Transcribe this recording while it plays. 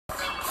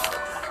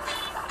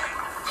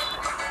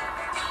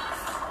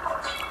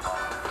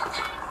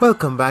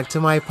Welcome back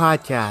to my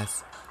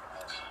podcast.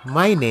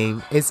 My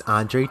name is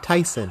Andre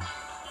Tyson.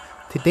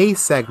 Today's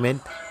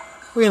segment,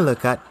 we're going to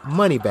look at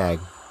Money Bag.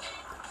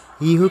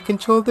 He who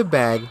controls the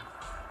bag,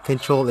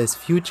 control his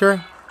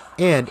future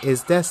and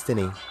his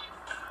destiny.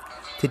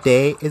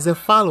 Today is a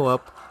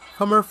follow-up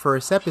from our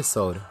first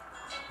episode,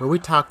 where we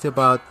talked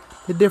about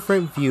the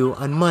different view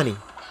on money.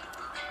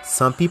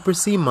 Some people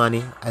see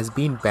money as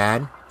being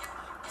bad.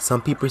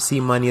 Some people see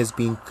money as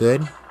being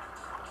good.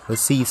 But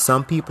see,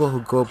 some people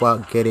who go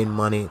about getting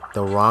money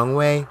the wrong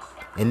way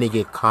and they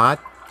get caught.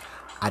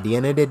 At the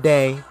end of the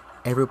day,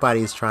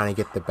 everybody is trying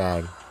to get the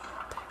bag.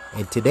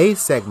 In today's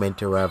segment,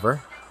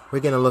 however,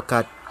 we're going to look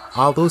at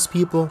all those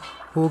people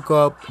who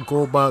go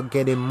about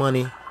getting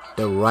money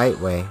the right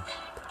way.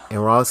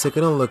 And we're also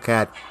going to look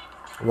at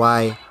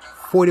why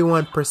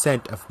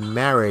 41% of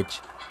marriage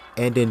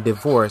end in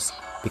divorce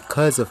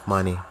because of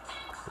money.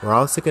 We're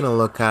also going to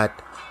look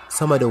at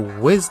some of the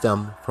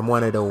wisdom from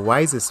one of the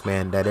wisest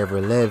men that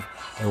ever lived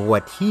and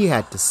what he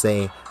had to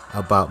say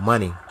about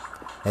money.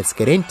 Let's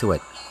get into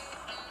it.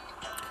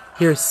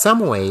 Here are some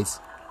ways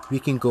we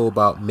can go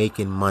about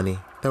making money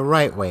the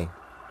right way.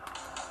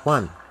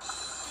 1.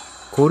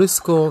 Go to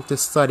school to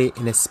study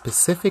in a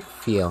specific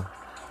field,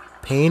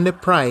 paying the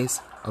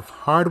price of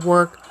hard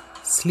work,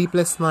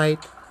 sleepless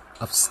night,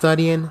 of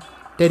studying,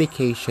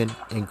 dedication,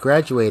 and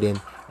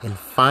graduating and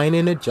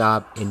finding a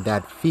job in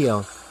that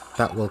field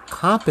that will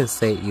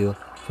compensate you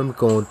from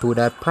going through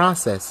that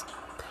process.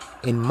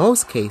 In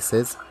most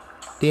cases,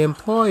 the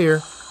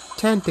employer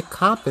tend to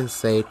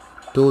compensate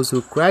those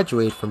who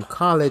graduate from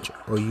college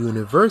or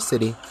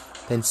university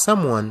than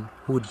someone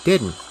who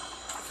didn't,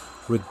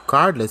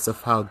 regardless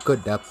of how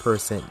good that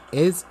person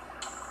is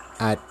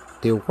at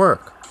their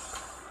work.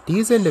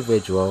 These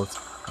individuals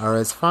are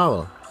as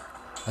follows: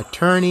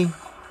 attorney,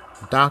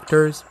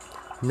 doctors,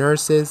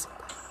 nurses,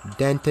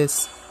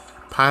 dentists,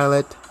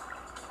 pilot,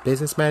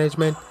 business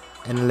management,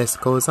 and the list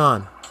goes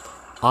on.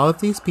 All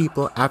of these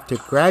people, after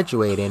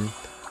graduating,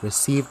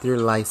 receive their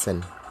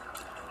license.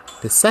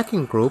 The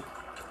second group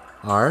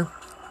are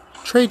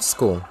trade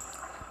school.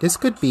 This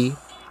could be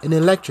an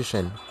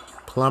electrician,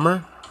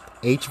 plumber,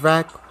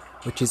 HVAC,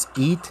 which is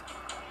heat,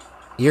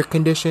 air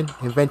condition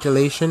and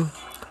ventilation,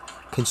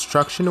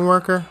 construction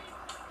worker,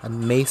 a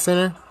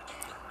masoner,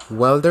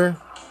 welder.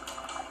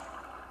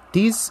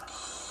 These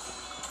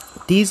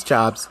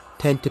jobs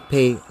tend to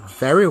pay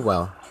very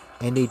well,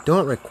 and they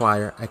don't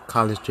require a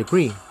college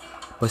degree,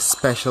 but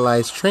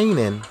specialized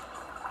training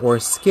or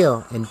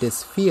skill in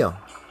this field.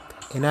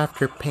 And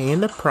after paying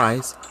the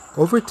price,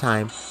 over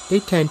time, they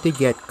tend to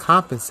get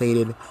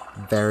compensated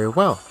very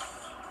well.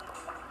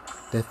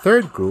 The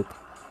third group,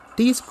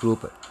 this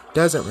group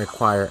doesn't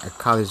require a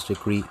college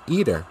degree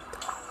either.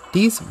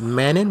 These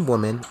men and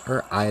women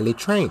are highly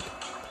trained.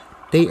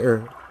 They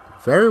are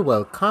very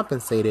well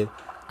compensated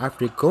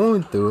after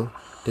going through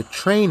the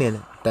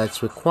training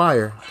that's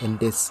required in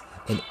his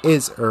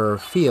or her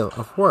field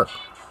of work.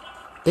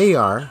 They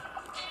are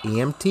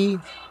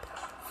EMT,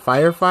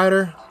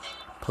 firefighter,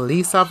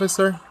 police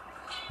officer,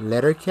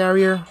 letter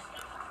carrier,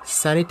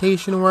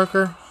 sanitation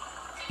worker,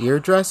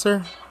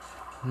 hairdresser,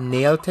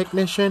 nail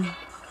technician,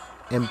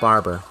 and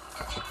barber.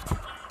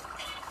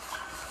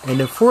 And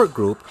the fourth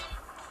group,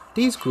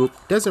 this group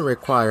doesn't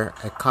require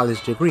a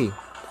college degree,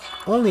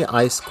 only a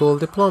high school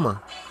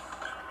diploma.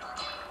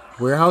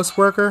 Warehouse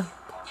worker,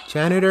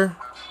 janitor,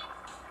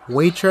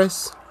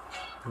 waitress,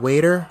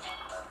 waiter,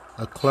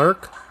 a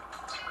clerk.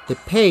 The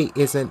pay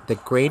isn't the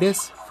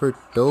greatest for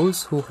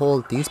those who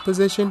hold these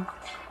positions,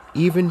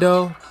 even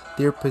though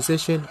their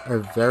positions are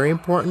very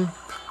important.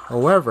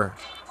 However,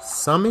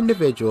 some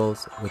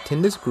individuals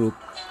within this group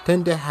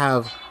tend to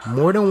have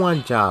more than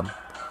one job.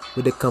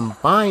 With the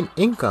combined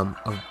income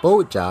of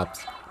both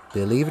jobs,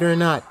 believe it or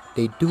not,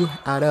 they do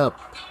add up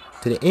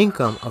to the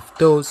income of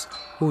those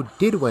who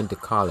did went to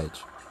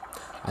college.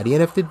 At the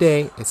end of the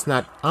day, it's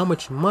not how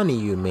much money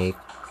you make,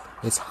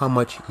 it's how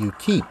much you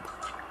keep.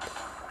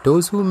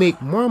 Those who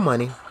make more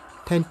money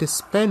tend to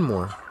spend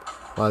more,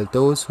 while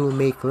those who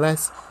make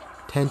less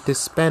tend to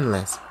spend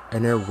less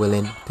and are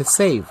willing to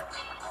save.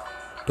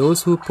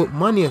 Those who put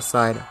money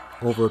aside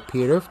over a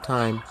period of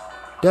time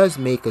does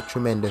make a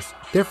tremendous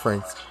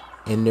difference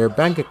in their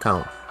bank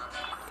account.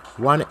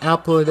 One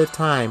apple at a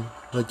time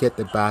will get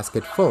the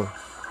basket full,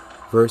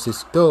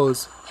 versus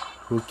those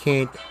who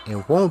can't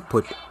and won't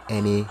put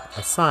any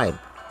aside.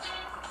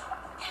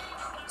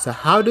 So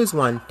how does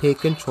one take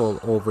control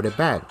over the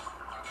bag?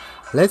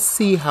 Let's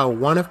see how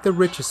one of the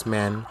richest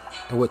men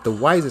and what the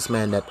wisest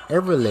man that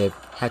ever lived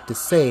had to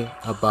say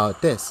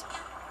about this.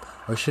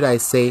 Or should I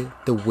say,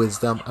 the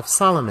wisdom of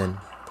Solomon.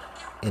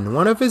 In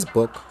one of his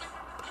books,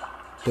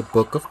 the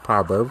book of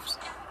Proverbs,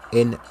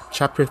 in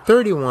chapter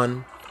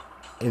 31,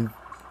 in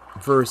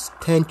verse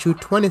 10 to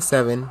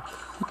 27,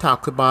 he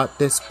talks about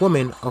this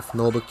woman of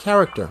noble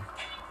character.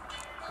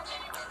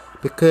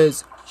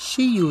 Because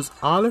she used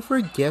all of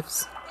her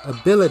gifts,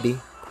 ability,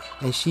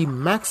 and she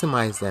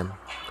maximized them.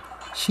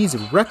 She's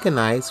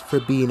recognized for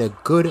being a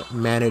good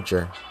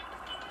manager.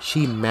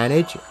 She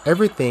managed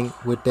everything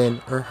within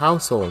her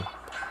household.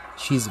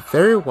 She's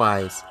very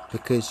wise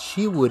because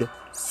she would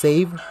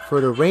save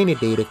for the rainy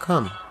day to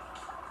come.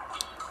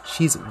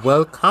 She's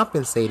well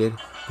compensated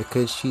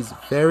because she's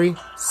very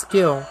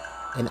skilled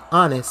and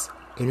honest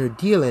in her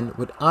dealing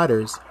with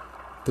others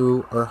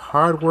through her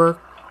hard work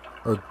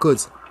or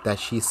goods that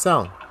she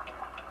sells.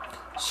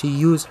 She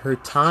uses her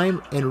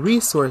time and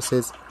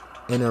resources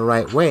in the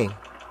right way.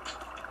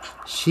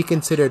 She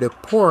considers the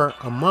poor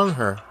among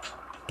her,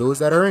 those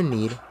that are in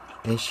need,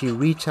 and she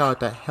reach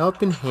out a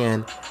helping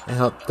hand and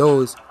help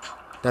those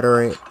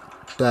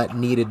that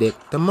needed it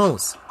the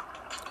most.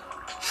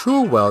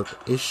 True wealth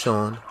is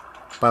shown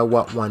by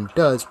what one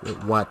does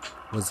with what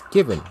was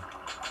given.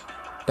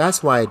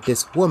 That's why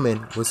this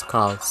woman was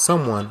called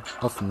someone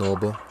of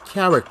noble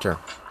character.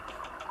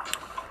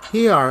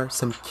 Here are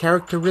some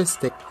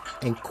characteristics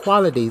and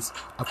qualities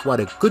of what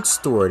a good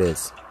steward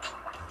is.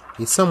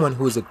 He's someone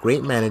who is a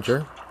great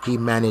manager. He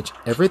manages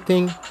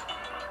everything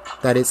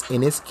that is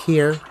in his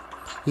care.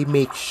 He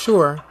makes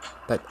sure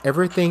that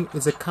everything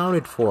is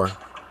accounted for.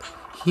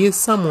 He is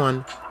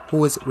someone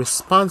who is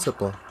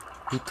responsible.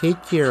 He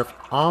takes care of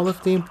all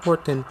of the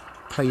important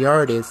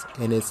priorities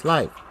in his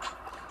life.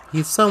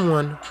 He is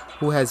someone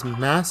who has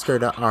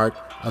mastered the art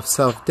of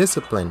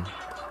self-discipline.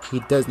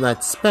 He does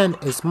not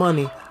spend his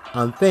money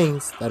on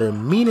things that are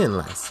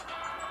meaningless,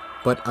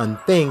 but on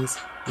things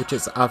which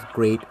is of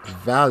great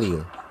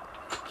value.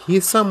 He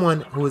is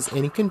someone who is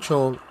in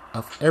control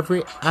of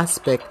every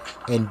aspect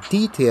and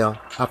detail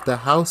of the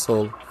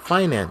household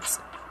finance.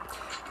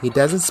 He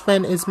doesn't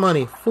spend his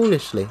money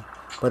foolishly,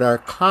 but are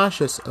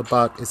cautious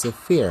about his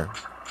affair.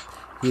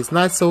 He is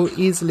not so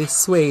easily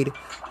swayed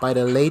by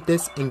the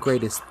latest and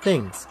greatest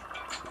things,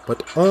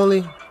 but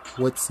only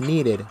what's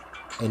needed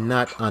and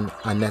not on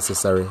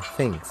unnecessary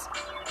things.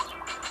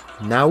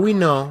 Now we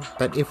know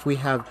that if we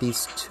have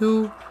these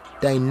two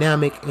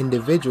dynamic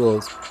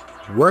individuals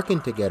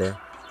working together,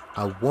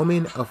 a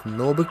woman of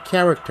noble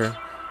character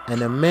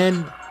and a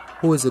man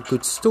who is a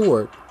good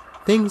steward,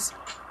 things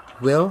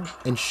will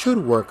and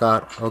should work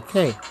out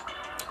okay.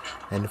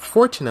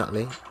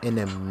 Unfortunately, in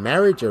the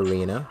marriage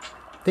arena,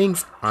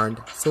 things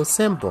aren't so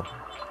simple.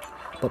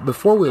 But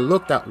before we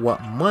look at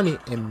what money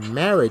in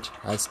marriage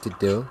has to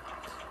do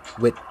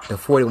with the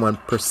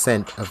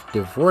 41% of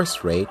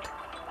divorce rate,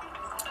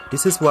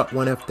 this is what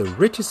one of the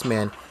richest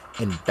men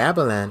in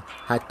Babylon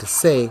had to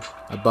say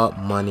about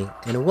money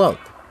and wealth.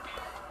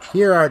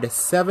 Here are the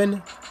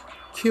 7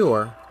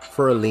 cure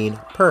for a lean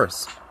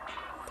purse.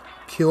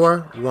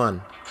 Cure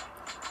 1.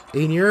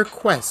 In your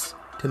quest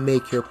to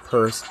make your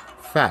purse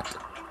fat,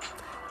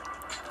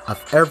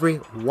 of every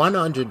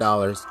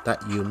 $100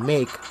 that you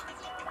make,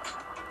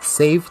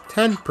 save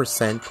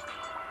 10%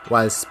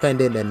 while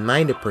spending the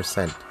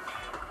 90%.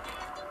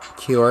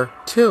 Cure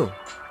 2.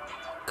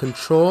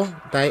 Control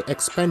thy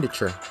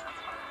expenditure.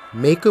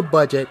 Make a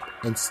budget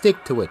and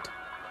stick to it.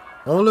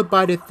 Only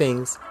buy the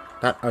things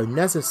that are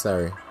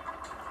necessary.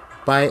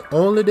 Buy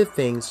only the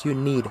things you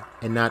need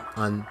and not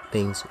on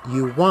things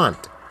you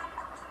want.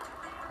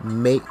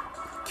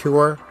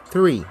 Cure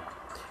 3.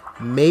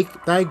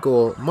 Make thy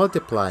goal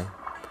multiply.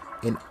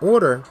 In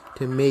order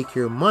to make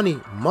your money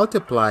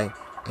multiply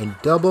and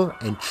double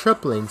and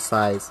triple in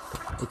size,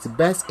 it's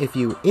best if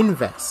you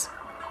invest,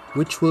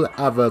 which will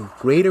have a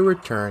greater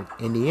return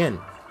in the end.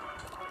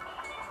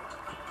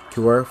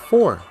 Cure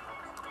 4.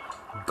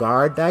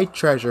 Guard thy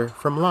treasure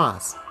from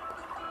loss.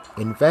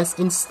 Invest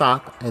in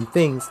stock and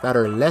things that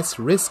are less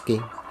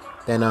risky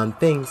than on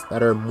things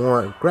that are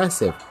more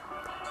aggressive,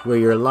 where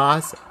your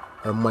loss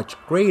are much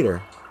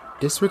greater.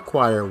 This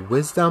requires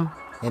wisdom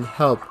and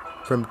help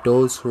from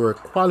those who are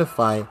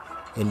qualified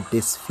in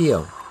this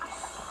field.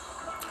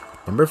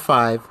 Number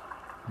 5,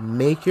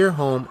 make your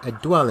home a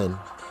dwelling.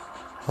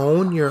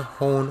 Own your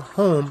own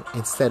home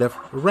instead of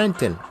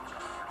renting.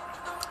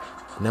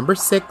 Number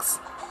 6,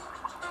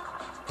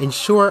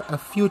 ensure a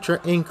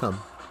future income.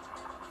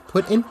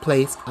 Put in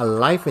place a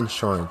life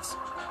insurance.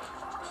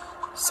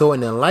 So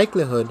in the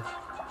likelihood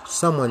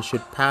someone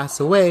should pass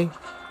away,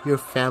 your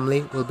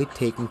family will be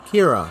taken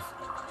care of.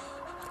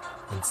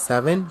 And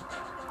 7,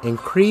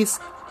 increase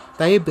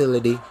thy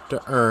ability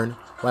to earn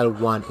while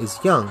one is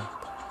young,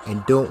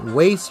 and don't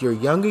waste your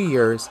younger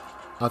years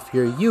of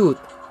your youth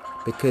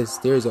because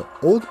there's an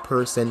old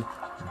person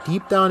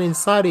deep down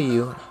inside of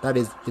you that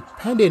is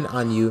dependent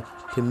on you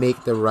to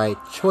make the right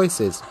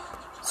choices.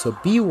 So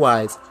be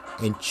wise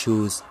and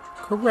choose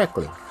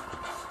correctly.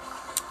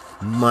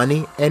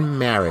 Money and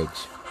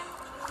marriage.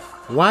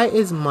 Why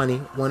is money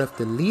one of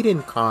the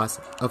leading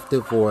causes of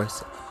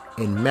divorce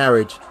in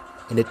marriage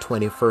in the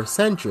 21st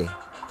century?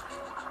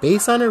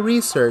 Based on a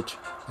research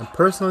and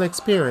personal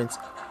experience,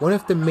 one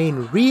of the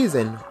main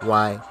reasons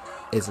why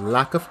is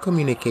lack of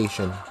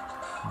communication.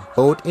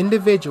 Both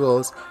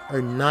individuals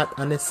are not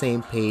on the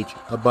same page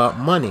about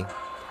money,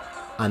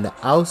 on the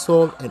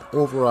household and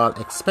overall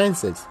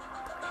expenses.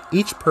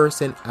 Each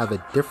person have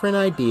a different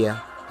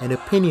idea and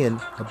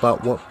opinion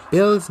about what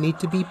bills need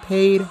to be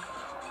paid,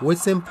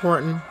 what's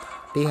important.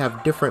 They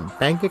have different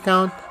bank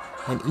accounts,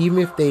 and even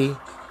if they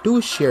do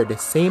share the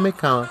same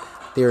account,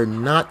 they're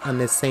not on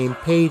the same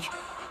page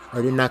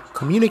or they're not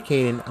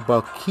communicating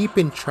about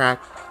keeping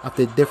track of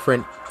the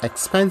different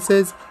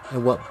expenses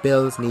and what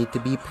bills need to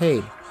be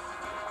paid.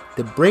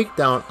 The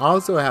breakdown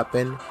also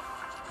happens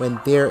when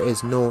there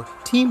is no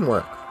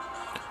teamwork,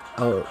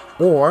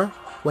 or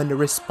when the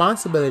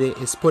responsibility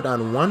is put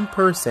on one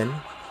person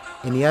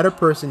and the other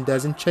person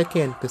doesn't check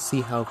in to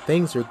see how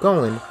things are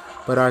going,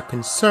 but are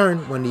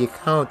concerned when the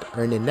account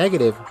are in the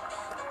negative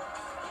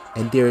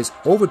and there is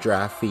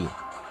overdraft fee.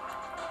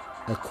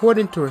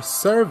 According to a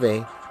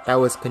survey that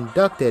was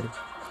conducted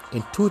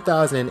in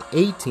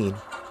 2018,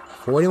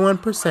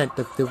 41%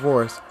 of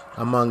divorce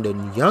among the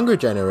younger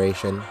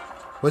generation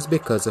was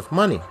because of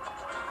money.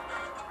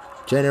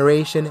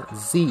 Generation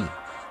Z,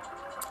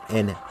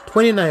 and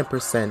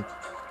 29%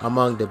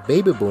 among the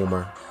baby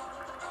boomer,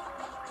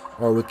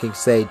 or we can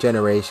say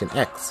Generation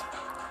X.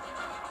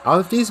 All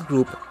of these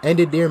groups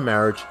ended their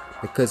marriage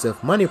because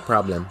of money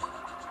problem.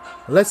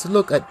 Let's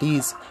look at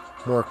these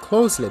more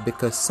closely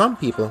because some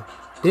people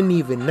didn't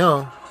even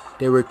know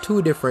there were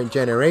two different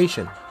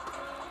generations.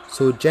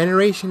 So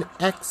Generation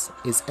X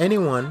is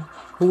anyone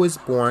who was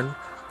born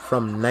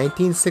from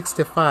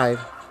 1965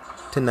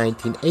 to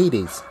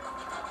 1980s.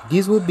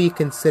 These would be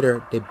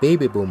considered the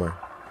baby boomer.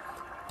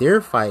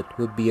 Their fight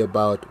would be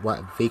about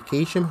what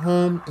vacation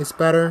home is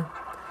better,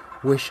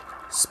 which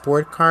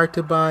sport car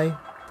to buy,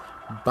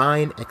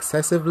 buying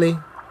excessively,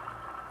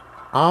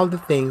 all the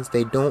things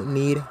they don't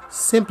need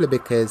simply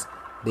because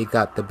they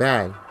got the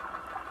bag.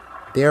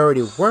 They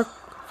already work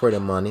for the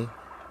money.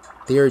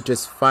 They are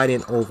just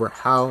fighting over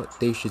how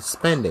they should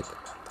spend it.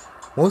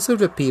 Most of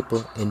the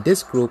people in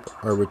this group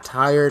are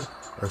retired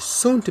or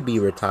soon to be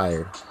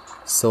retired,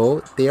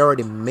 so they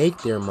already make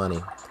their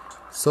money.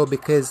 So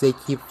because they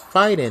keep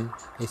fighting,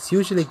 it's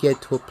usually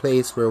get to a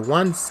place where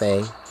one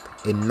say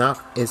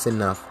enough is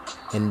enough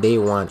and they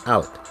want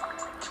out.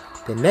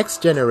 The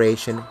next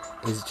generation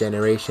is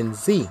Generation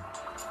Z.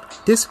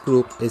 This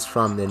group is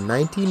from the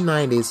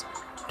 1990s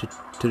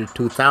to the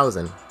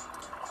 2000s.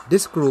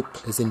 This group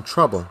is in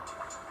trouble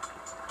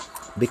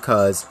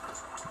because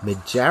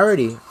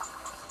majority,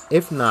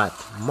 if not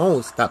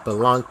most, that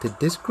belong to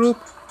this group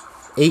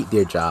hate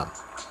their job.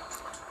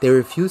 They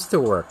refuse to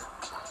work.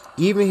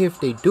 Even if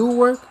they do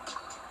work,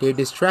 they're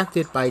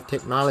distracted by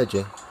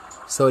technology,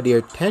 so their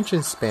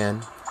attention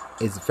span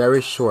is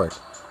very short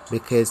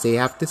because they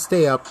have to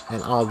stay up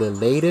on all the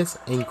latest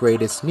and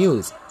greatest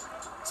news.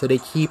 So they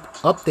keep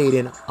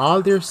updating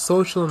all their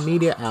social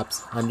media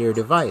apps on their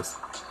device.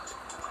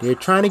 They're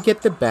trying to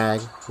get the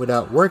bag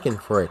without working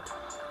for it.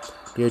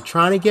 They're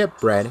trying to get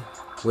bread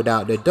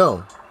without the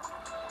dough,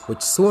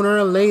 which sooner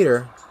or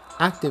later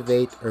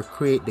activate or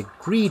create the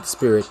greed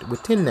spirit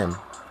within them.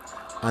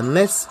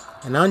 Unless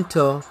and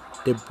until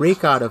they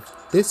break out of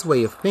this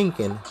way of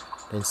thinking,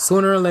 then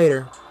sooner or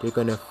later they're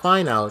going to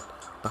find out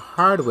the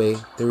hard way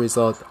the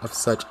result of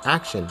such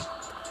action.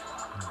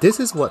 This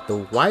is what the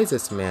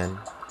wisest man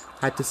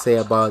had to say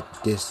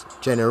about this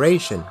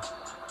generation.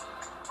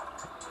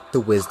 The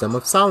Wisdom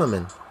of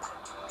Solomon.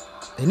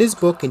 In his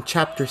book in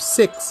chapter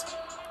 6,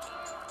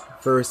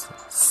 verse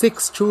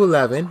 6 through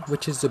 11,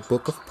 which is the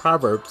book of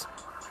Proverbs,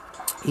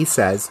 he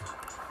says,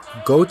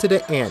 "Go to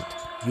the ant,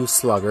 you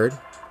sluggard,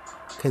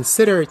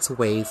 consider its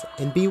ways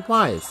and be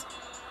wise.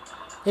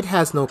 It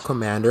has no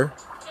commander,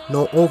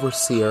 no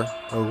overseer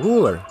or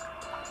ruler,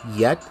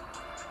 yet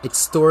it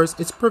stores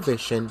its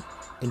provision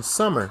in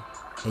summer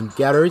and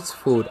gathers its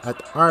food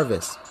at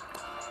harvest.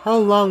 How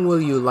long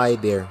will you lie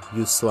there,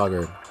 you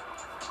sluggard?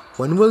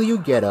 When will you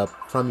get up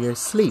from your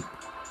sleep?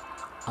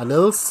 A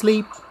little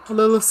sleep, a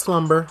little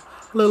slumber,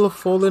 a little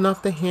folding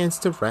of the hands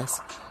to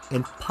rest,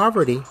 and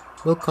poverty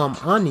will come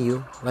on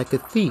you like a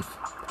thief,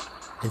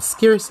 and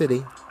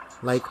scarcity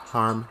like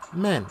harmed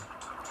men."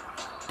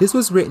 This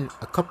was written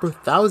a couple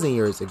thousand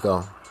years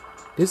ago.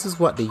 This is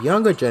what the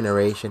younger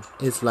generation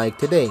is like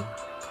today.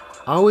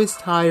 Always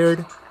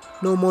tired,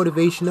 no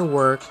motivation to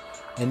work,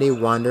 and they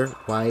wonder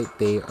why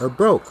they are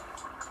broke.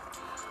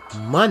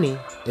 Money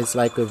is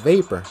like a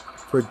vapor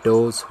for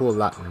those who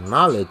lack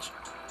knowledge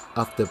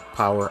of the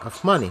power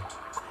of money.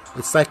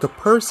 It's like a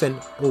person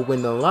who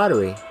win the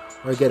lottery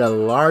or get a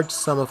large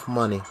sum of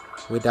money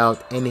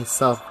without any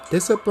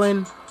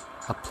self-discipline,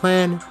 a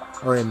plan,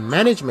 or a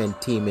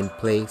management team in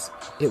place.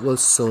 It will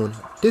soon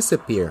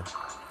disappear.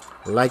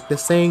 Like the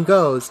saying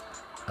goes,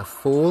 a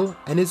fool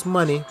and his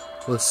money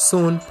will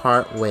soon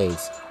part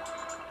ways.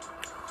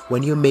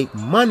 When you make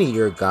money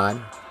your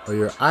God or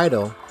your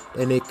idol,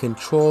 then it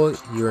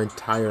controls your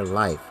entire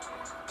life.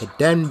 It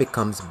then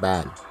becomes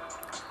bad.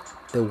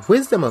 The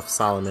Wisdom of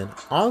Solomon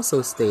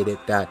also stated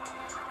that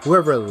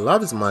whoever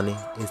loves money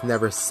is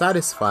never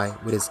satisfied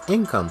with his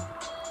income.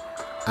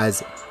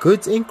 As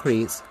goods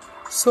increase,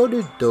 so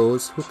do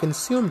those who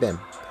consume them.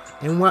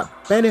 And what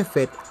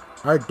benefit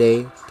are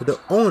they to the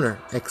owner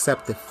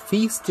except to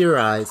feast their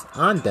eyes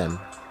on them?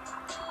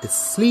 The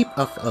sleep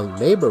of a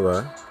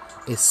laborer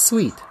is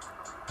sweet,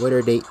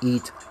 whether they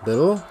eat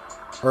little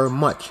or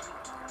much.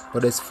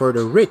 But as for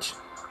the rich,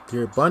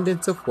 their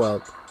abundance of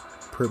wealth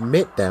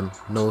permit them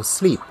no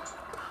sleep.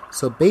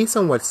 So based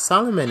on what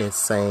Solomon is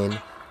saying,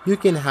 you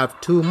can have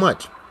too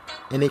much,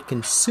 and it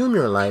consumes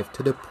your life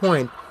to the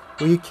point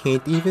where you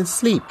can't even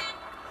sleep,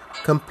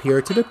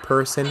 compared to the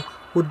person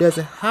who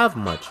doesn't have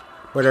much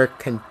but are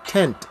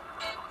content.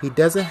 He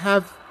doesn't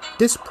have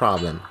this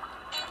problem.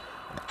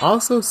 It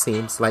also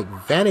seems like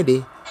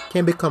vanity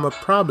can become a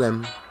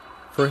problem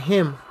for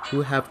him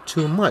who have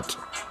too much,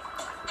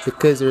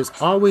 because there's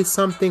always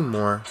something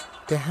more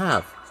to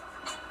have.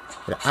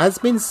 It has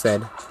been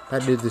said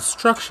that the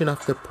destruction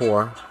of the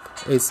poor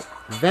is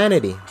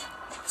vanity,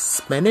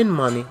 spending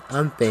money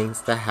on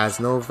things that has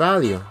no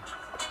value.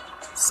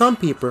 Some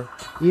people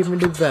even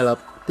develop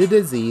the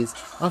disease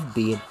of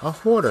being a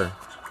hoarder,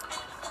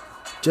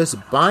 just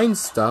buying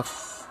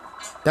stuff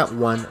that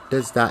one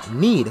does not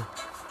need,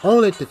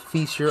 only to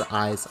feast your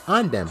eyes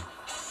on them.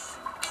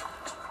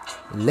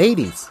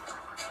 Ladies,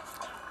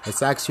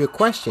 let's ask you a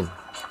question.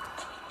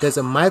 Does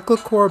a Michael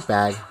Kors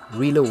bag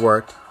really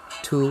worth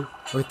 $200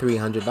 or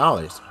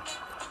 $300?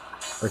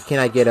 Or can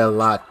I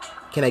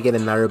get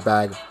another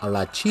bag a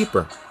lot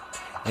cheaper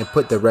and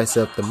put the rest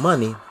of the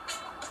money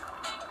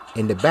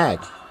in the bag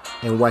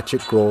and watch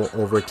it grow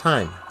over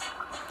time?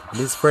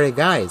 This is for the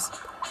guys.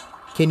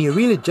 Can you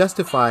really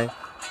justify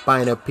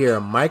buying a pair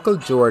of Michael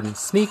Jordan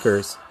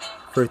sneakers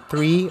for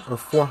 $300 or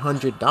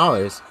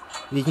 $400?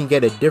 You can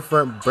get a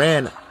different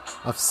brand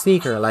of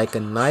sneaker like a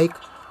Nike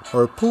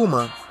or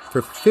Puma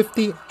for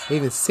 $50,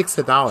 even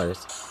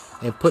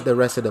 $60, and put the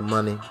rest of the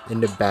money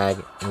in the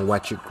bag and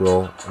watch it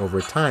grow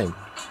over time.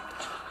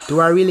 Do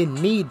I really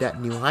need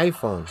that new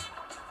iPhone?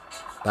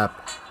 That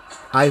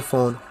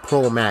iPhone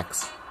Pro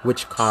Max,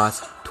 which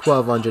costs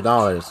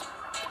 $1,200,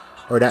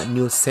 or that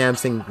new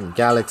Samsung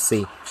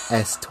Galaxy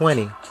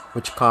S20,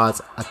 which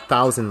costs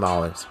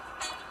 $1,000?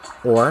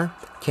 Or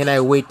can I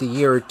wait a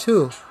year or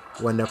two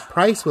when the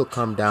price will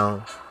come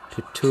down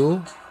to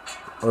 $200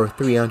 or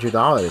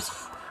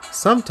 $300?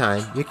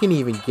 Sometimes you can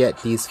even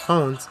get these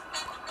phones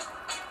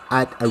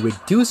at a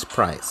reduced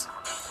price.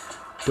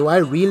 Do I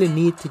really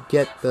need to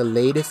get the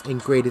latest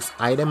and greatest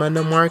item on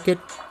the market?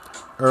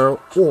 Or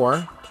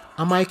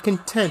am I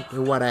content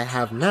with what I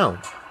have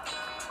now?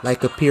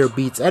 Like a pair of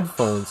Beats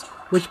headphones,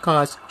 which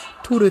cost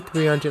 $200 to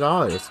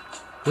 $300.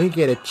 When you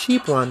get a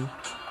cheap one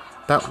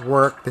that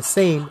work the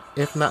same,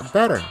 if not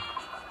better.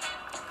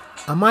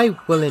 Am I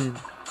willing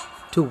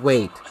to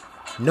wait,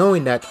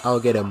 knowing that I'll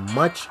get a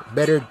much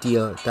better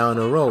deal down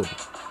the road?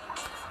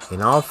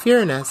 In all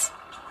fairness,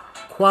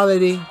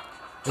 quality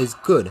is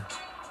good,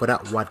 but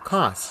at what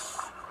cost?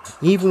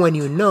 Even when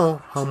you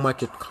know how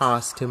much it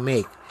costs to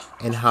make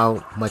and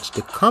how much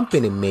the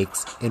company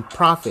makes in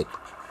profit.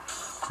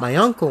 My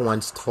uncle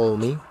once told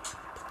me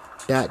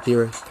that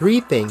there are 3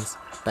 things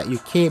that you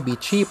can't be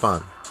cheap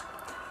on.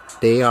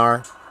 They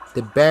are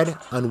the bed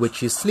on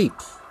which you sleep,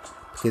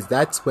 because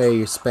that's where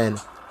you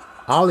spend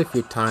all of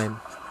your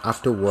time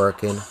after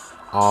working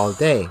all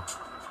day.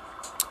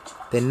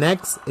 The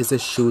next is the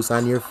shoes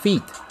on your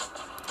feet,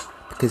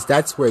 because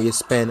that's where you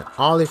spend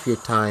all of your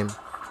time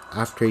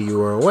after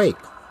you are awake.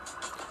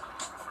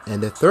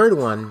 And the third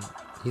one,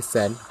 he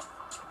said,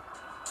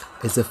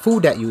 is the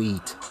food that you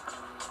eat,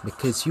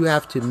 because you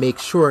have to make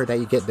sure that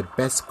you get the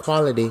best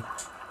quality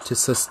to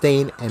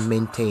sustain and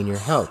maintain your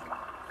health.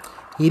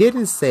 He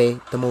didn't say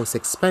the most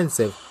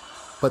expensive,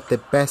 but the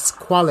best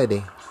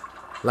quality.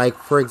 Like,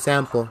 for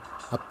example,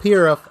 a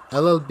pair of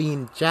LL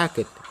Bean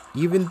jacket,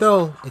 even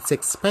though it's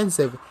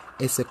expensive,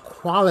 it's a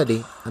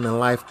quality and a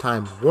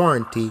lifetime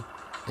warranty.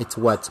 It's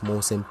what's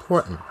most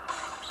important.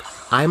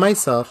 I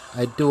myself,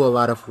 I do a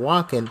lot of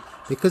walking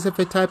because of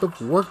the type of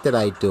work that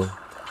I do.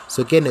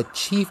 So getting a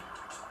cheap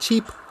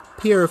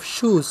pair of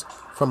shoes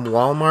from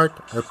Walmart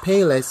or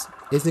Payless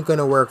isn't going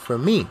to work for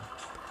me.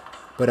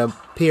 But a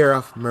pair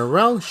of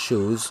Merrell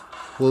shoes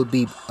will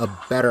be a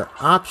better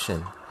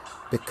option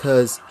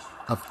because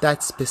of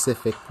that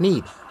specific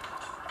need.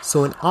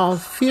 So in all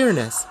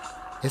fairness,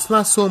 it's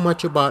not so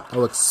much about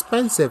how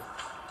expensive,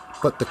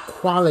 but the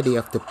quality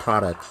of the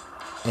product,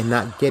 and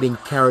not getting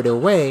carried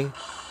away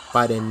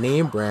by the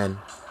name brand,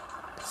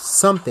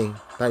 something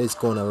that is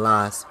going to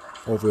last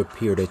over a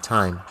period of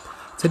time.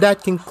 So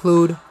that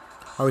concludes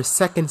our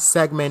second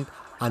segment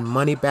on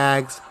money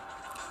bags.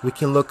 We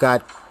can look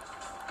at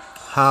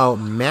how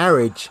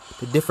marriage,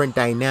 the different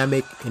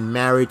dynamic in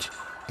marriage,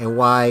 and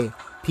why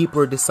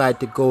people decide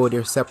to go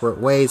their separate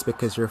ways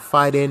because they're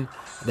fighting,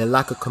 the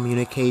lack of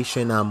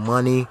communication on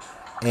money,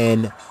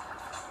 and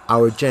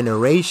our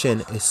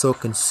generation is so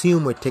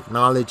consumed with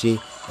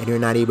technology and you're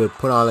not able to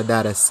put all of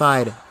that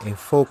aside and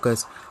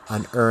focus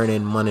on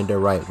earning money the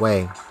right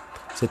way.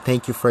 So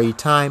thank you for your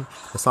time.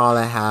 That's all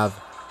I have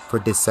for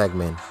this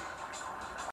segment.